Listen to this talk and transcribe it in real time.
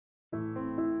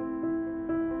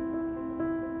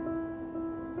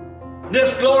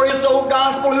This glorious old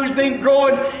gospel who's been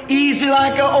growing easy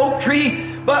like an oak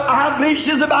tree, but I believe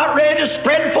she's about ready to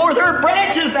spread forth her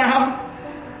branches now.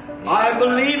 I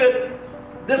believe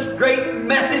it. This great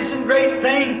message and great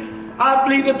thing, I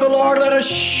believe that the Lord let us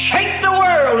shake the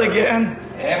world again.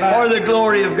 Amen. For the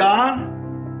glory of God.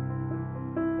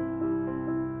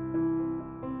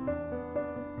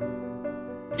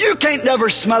 You can't never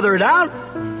smother it out.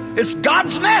 It's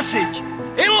God's message.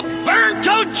 It'll burn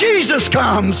till Jesus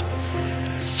comes.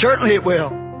 Certainly it will.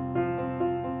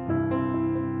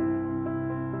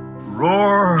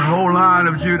 Roar, O Lion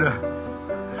of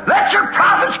Judah. Let your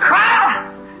prophets cry.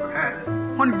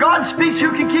 When God speaks,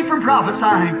 who can keep from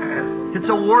prophesying? It's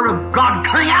a word of God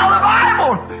coming out of the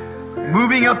Bible,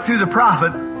 moving up through the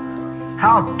prophet.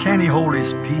 How can he hold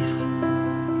his peace?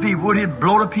 If he would, he'd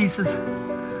blow to pieces.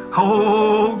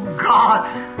 Oh, God,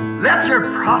 let your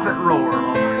prophet roar,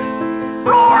 Lord.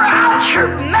 Roar out your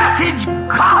message,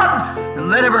 God, and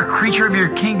let every creature of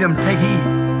your kingdom take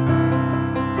heed.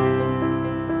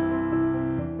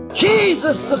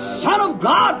 Jesus, the Son of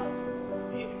God,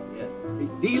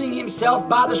 revealing himself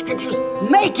by the Scriptures,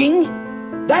 making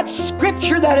that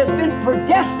Scripture that has been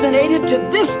predestinated to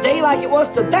this day like it was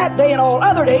to that day and all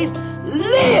other days,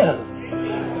 live.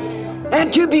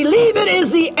 And to believe it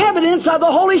is the evidence of the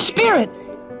Holy Spirit.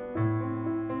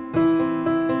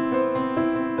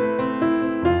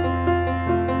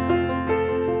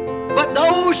 But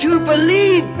those who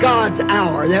believe God's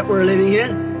hour that we're living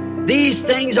in, these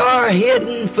things are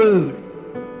hidden food.